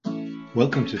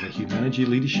Welcome to the Humanity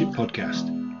Leadership Podcast.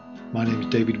 My name is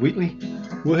David Wheatley.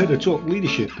 We're here to talk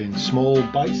leadership in small,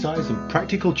 bite-sized and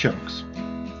practical chunks.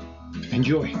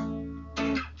 Enjoy.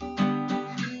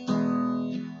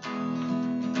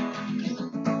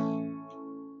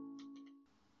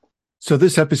 So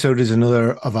this episode is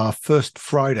another of our First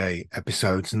Friday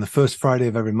episodes. And the first Friday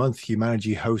of every month,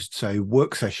 Humanity hosts a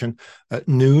work session at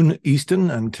noon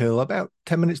Eastern until about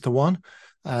 10 minutes to 1.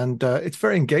 And it's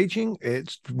very engaging.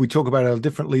 We talk about a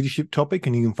different leadership topic,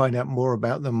 and you can find out more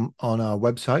about them on our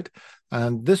website.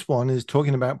 And this one is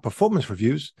talking about performance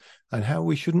reviews and how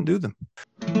we shouldn't do them.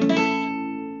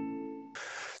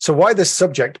 So why this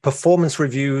subject, performance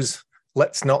reviews,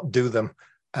 let's not do them.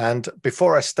 And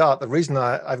before I start, the reason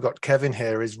I've got Kevin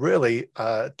here is really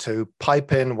to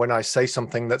pipe in when I say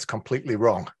something that's completely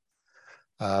wrong.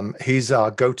 He's our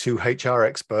go-to HR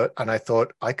expert, and I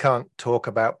thought I can't talk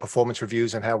about performance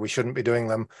reviews and how we shouldn't be doing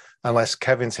them unless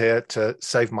Kevin's here to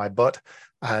save my butt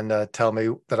and tell me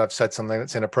that I've said something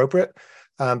that's inappropriate.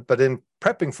 But in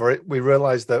prepping for it, we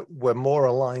realized that we're more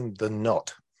aligned than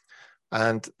not.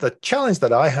 And the challenge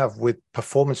that I have with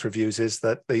performance reviews is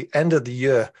that the end of the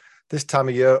year, this time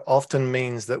of year, often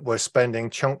means that we're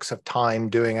spending chunks of time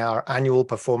doing our annual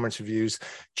performance reviews,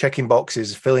 checking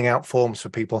boxes, filling out forms for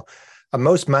people. And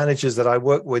most managers that I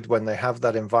work with, when they have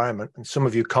that environment, and some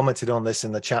of you commented on this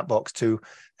in the chat box too,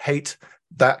 hate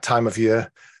that time of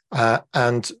year.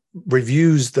 And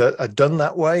reviews that are done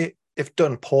that way, if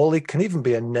done poorly, can even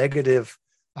be a negative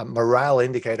morale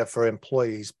indicator for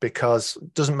employees, because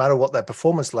it doesn't matter what their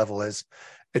performance level is.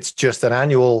 It's just an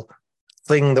annual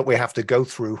thing that we have to go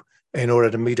through in order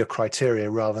to meet a criteria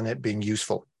rather than it being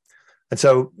useful. And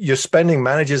so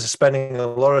managers are spending a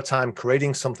lot of time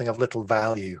creating something of little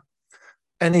value.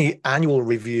 Any annual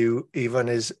review even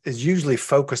is usually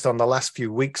focused on the last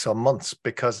few weeks or months,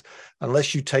 because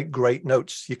unless you take great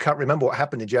notes, you can't remember what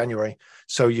happened in January.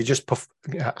 So you're just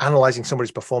analyzing somebody's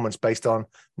performance based on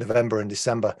November and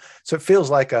December. So it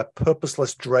feels like a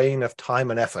purposeless drain of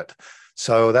time and effort.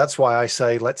 So that's why I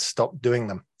say, let's stop doing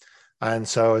them. And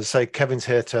so as I say, Kevin's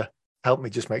here to help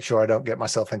me just make sure I don't get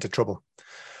myself into trouble.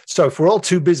 So if we're all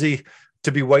too busy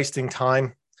to be wasting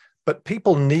time, but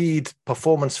people need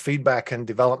performance feedback and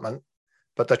development,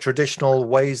 but the traditional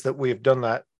ways that we have done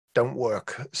that don't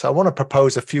work. So I want to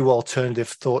propose a few alternative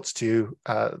thoughts to you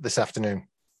this afternoon.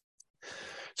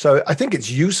 So I think it's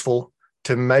useful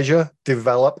to measure,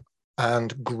 develop,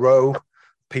 and grow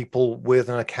people with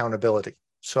an accountability.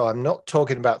 So I'm not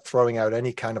talking about throwing out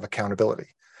any kind of accountability.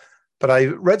 But I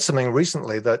read something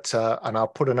recently that, and I'll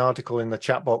put an article in the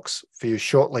chat box for you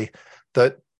shortly,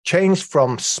 that changed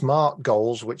from SMART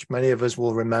goals, which many of us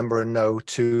will remember and know,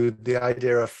 to the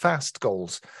idea of FAST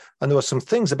goals. And there were some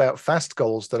things about FAST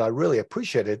goals that I really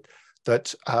appreciated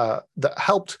that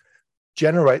helped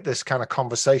generate this kind of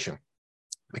conversation.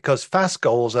 Because FAST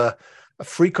goals are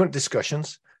frequent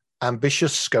discussions,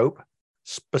 ambitious scope,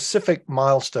 specific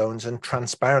milestones, and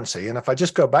transparency. And if I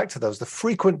just go back to those, the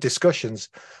frequent discussions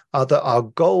are that our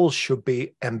goals should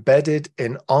be embedded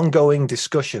in ongoing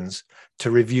discussions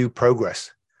to review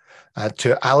progress,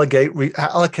 to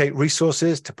allocate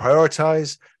resources, to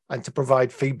prioritize, and to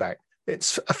provide feedback.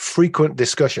 It's a frequent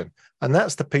discussion. And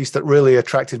that's the piece that really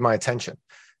attracted my attention,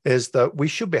 is that we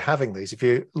should be having these. If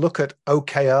you look at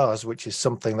OKRs, which is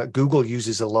something that Google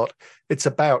uses a lot, it's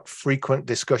about frequent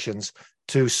discussions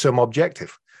to some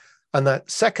objective. And that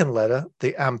second letter,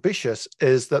 the ambitious,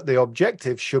 is that the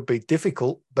objective should be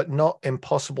difficult, but not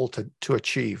impossible to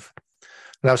achieve.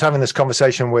 And I was having this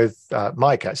conversation with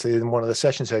Mike, actually, in one of the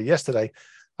sessions here yesterday,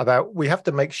 about we have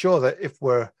to make sure that if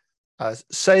we're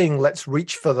saying let's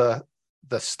reach for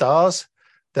the stars,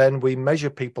 then we measure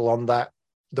people on that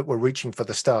we're reaching for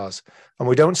the stars. And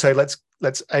we don't say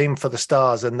let's aim for the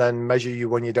stars and then measure you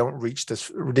when you don't reach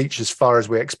as far as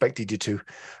we expected you to.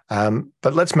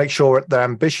 But let's make sure they're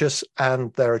ambitious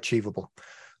and they're achievable.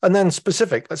 And then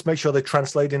specific, let's make sure they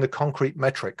translate into concrete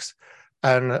metrics.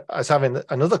 And I was having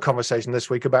another conversation this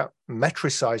week about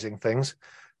metricizing things.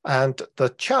 And the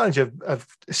challenge of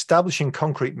establishing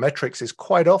concrete metrics is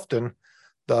quite often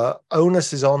the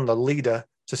onus is on the leader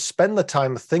to spend the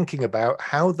time thinking about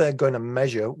how they're going to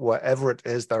measure whatever it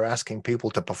is they're asking people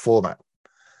to perform at.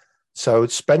 So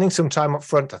spending some time up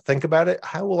front to think about it.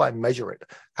 How will I measure it?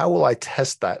 How will I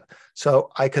test that?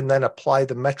 So I can then apply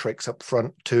the metrics up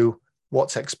front to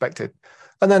what's expected.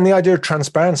 And then the idea of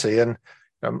transparency. And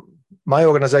my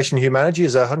organization, Humanity,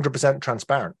 is 100%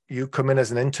 transparent. You come in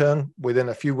as an intern, within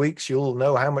a few weeks, you'll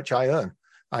know how much I earn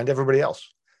and everybody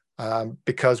else,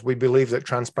 because we believe that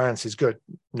transparency is good.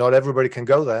 Not everybody can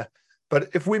go there, But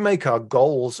if we make our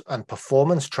goals and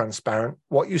performance transparent,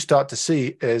 what you start to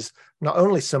see is not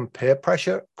only some peer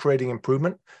pressure creating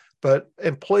improvement, but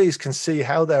employees can see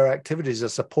how their activities are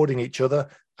supporting each other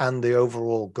and the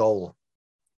overall goal.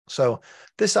 So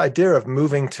this idea of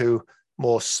moving to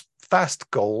more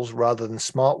fast goals rather than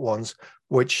smart ones,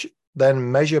 which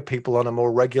then measure people on a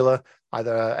more regular,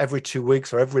 either every 2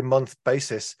 weeks or every month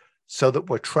basis, so that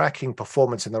we're tracking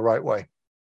performance in the right way.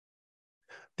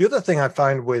 The other thing I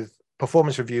find with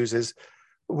performance reviews is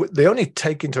they only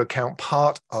take into account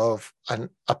part of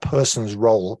a person's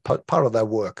role, part of their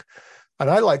work. And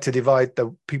I like to divide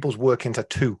the people's work into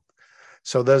two.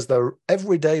 So there's the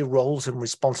everyday roles and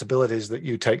responsibilities that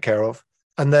you take care of.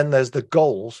 And then there's the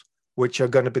goals, which are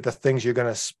going to be the things you're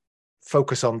going to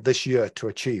focus on this year to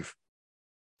achieve.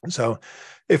 And so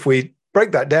if we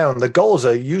break that down, the goals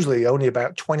are usually only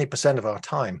about 20% of our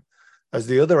time, as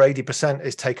the other 80%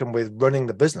 is taken with running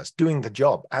the business, doing the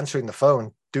job, answering the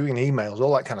phone, doing emails,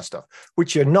 all that kind of stuff,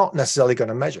 which you're not necessarily going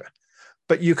to measure.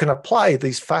 But you can apply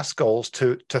these fast goals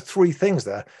to three things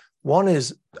there. One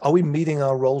is, are we meeting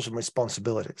our roles and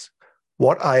responsibilities?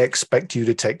 What I expect you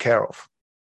to take care of.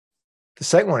 The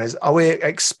second one is, are we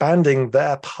expanding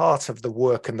their part of the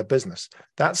work in the business?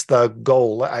 That's the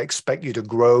goal that I expect you to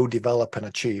grow, develop, and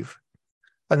achieve.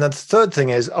 And then the third thing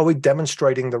is, are we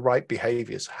demonstrating the right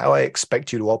behaviors, how I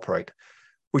expect you to operate,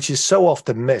 which is so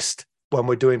often missed when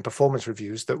we're doing performance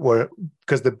reviews,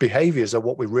 because the behaviors are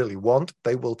what we really want.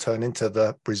 They will turn into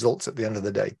the results at the end of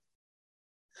the day.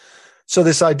 So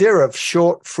this idea of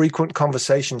short, frequent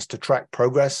conversations to track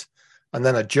progress and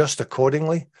then adjust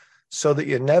accordingly so that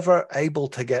you're never able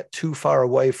to get too far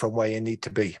away from where you need to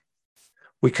be.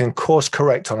 We can course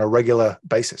correct on a regular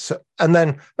basis. And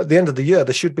then at the end of the year,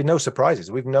 there should be no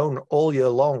surprises. We've known all year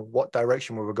long what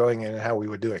direction we were going in and how we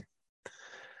were doing.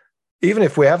 Even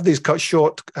if we have these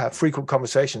short, frequent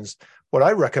conversations, what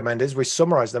I recommend is we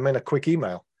summarize them in a quick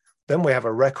email. Then we have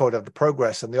a record of the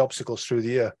progress and the obstacles through the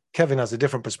year. Kevin has a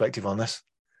different perspective on this.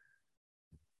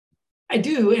 I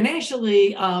do. And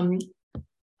actually, Dr.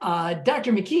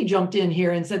 McKee jumped in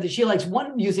here and said that she likes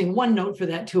using OneNote for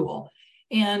that tool.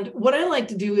 And what I like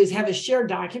to do is have a shared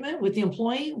document with the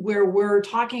employee where we're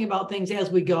talking about things as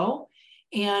we go,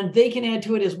 and they can add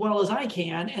to it as well as I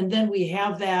can. And then we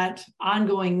have that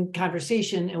ongoing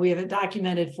conversation and we have it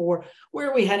documented for where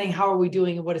are we heading, how are we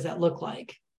doing, and what does that look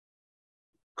like?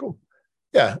 Cool.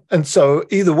 Yeah. And so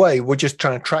either way, we're just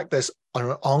trying to track this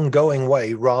on an ongoing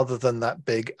way rather than that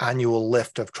big annual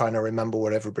lift of trying to remember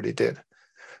what everybody did.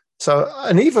 So,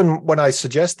 and even when I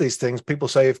suggest these things, people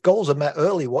say, if goals are met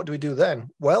early, what do we do then?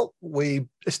 Well, we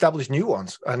establish new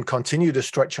ones and continue to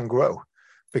stretch and grow,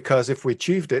 because if we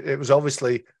achieved it, it was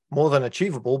obviously more than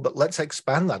achievable, but let's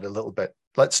expand that a little bit.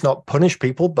 Let's not punish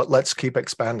people, but let's keep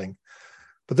expanding.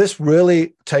 But this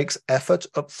really takes effort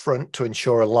up front to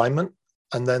ensure alignment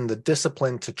and then the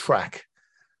discipline to track.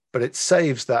 But it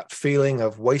saves that feeling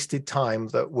of wasted time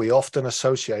that we often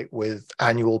associate with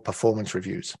annual performance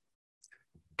reviews.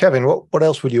 Kevin, what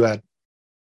else would you add?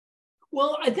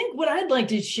 Well, I think what I'd like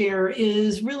to share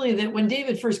is really that when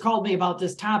David first called me about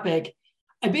this topic,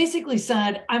 I basically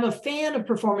said, I'm a fan of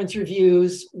performance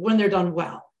reviews when they're done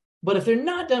well. But if they're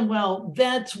not done well,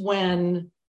 that's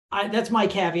when that's my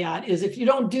caveat is if you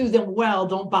don't do them well,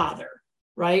 don't bother,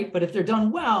 right? But if they're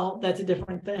done well, that's a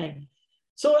different thing.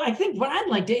 So I think what I'd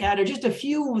like to add are just a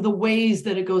few of the ways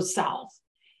that it goes south.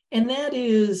 And that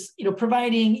is,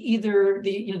 providing either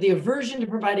the aversion to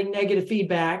providing negative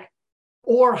feedback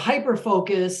or hyper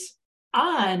focus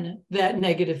on that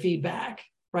negative feedback,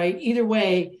 right? Either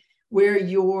way, where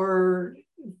you're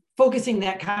focusing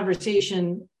that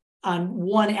conversation on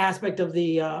one aspect of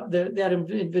that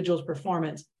individual's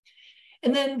performance.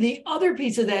 And then the other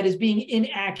piece of that is being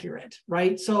inaccurate,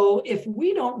 right? So if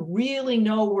we don't really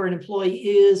know where an employee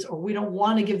is, or we don't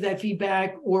want to give that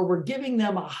feedback, or we're giving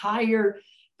them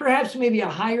perhaps maybe a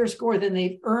higher score than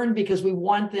they've earned because we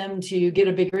want them to get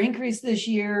a bigger increase this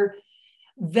year,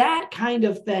 that kind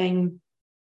of thing,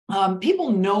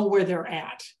 people know where they're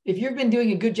at. If you've been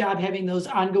doing a good job having those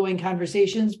ongoing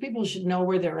conversations, people should know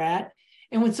where they're at.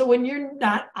 And when you're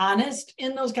not honest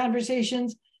in those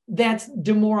conversations, that's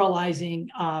demoralizing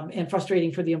and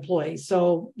frustrating for the employees.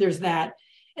 So there's that.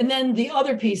 And then the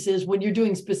other piece is when you're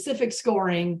doing specific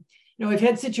scoring, I've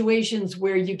had situations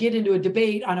where you get into a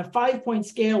debate on a 5-point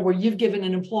scale where you've given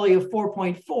an employee a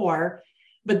 4.4,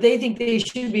 but they think they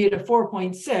should be at a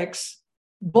 4.6,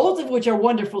 both of which are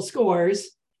wonderful scores,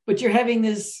 but you're having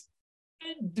this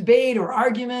debate or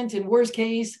argument, in worst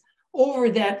case,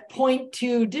 over that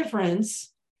 0.2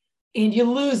 difference, and you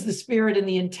lose the spirit and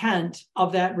the intent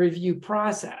of that review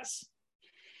process.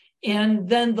 And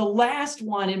then the last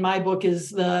one in my book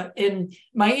is and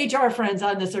my HR friends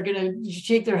on this are going to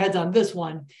shake their heads on this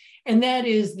one. And that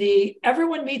is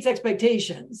everyone meets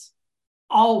expectations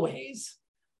always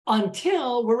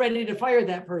until we're ready to fire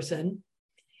that person.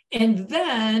 And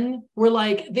then we're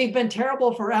like, they've been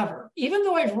terrible forever. Even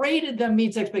though I've rated them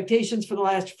meets expectations for the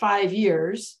last 5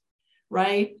 years,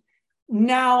 right?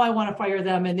 Now I want to fire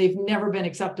them and they've never been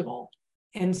acceptable.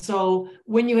 And so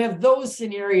when you have those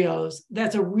scenarios,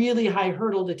 that's a really high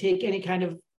hurdle to take any kind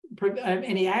of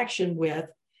any action with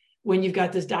when you've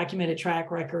got this documented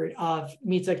track record of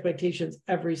meets expectations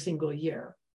every single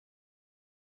year.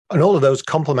 And all of those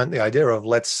complement the idea of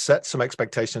let's set some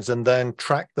expectations and then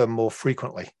track them more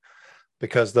frequently.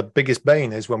 Because the biggest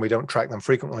bane is when we don't track them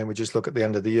frequently and we just look at the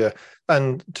end of the year.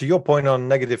 And to your point on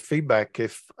negative feedback,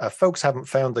 if folks haven't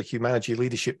found the Humanity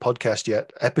Leadership podcast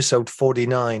yet, episode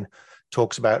 49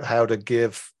 talks about how to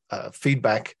give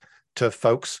feedback to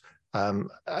folks.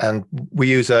 And we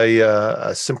use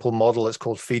a simple model. It's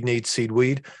called feed, need, seed,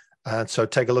 weed. And so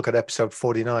take a look at episode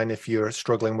 49 if you're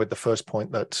struggling with the first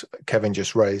point that Kevin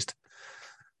just raised.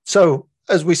 So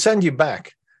as we send you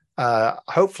back,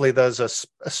 hopefully there's a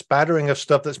spattering of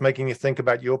stuff that's making you think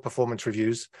about your performance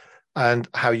reviews and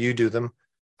how you do them.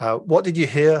 What did you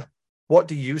hear? What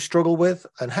do you struggle with?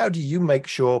 And how do you make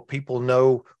sure people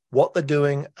know what they're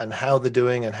doing and how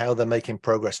they're making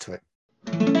progress to it?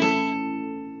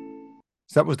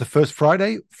 So that was the first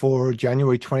Friday for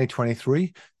January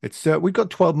 2023. We've got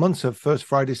 12 months of first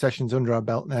Friday sessions under our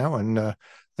belt now, and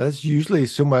there's usually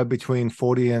somewhere between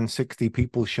 40 and 60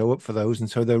 people show up for those. And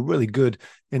so they're really good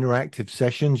interactive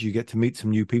sessions. You get to meet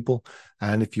some new people.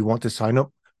 And if you want to sign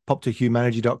up, pop to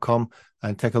humanity.com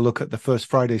and take a look at the first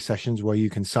Friday sessions where you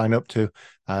can sign up to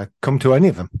come to any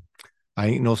of them.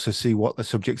 And you can also see what the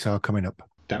subjects are coming up.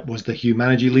 That was the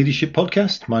Humanity Leadership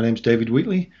Podcast. My name's David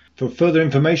Wheatley. For further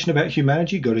information about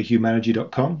Humanity, go to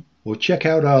humanity.com or check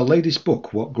out our latest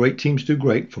book, What Great Teams Do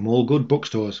Great, from all good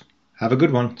bookstores. Have a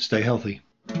good one. Stay healthy.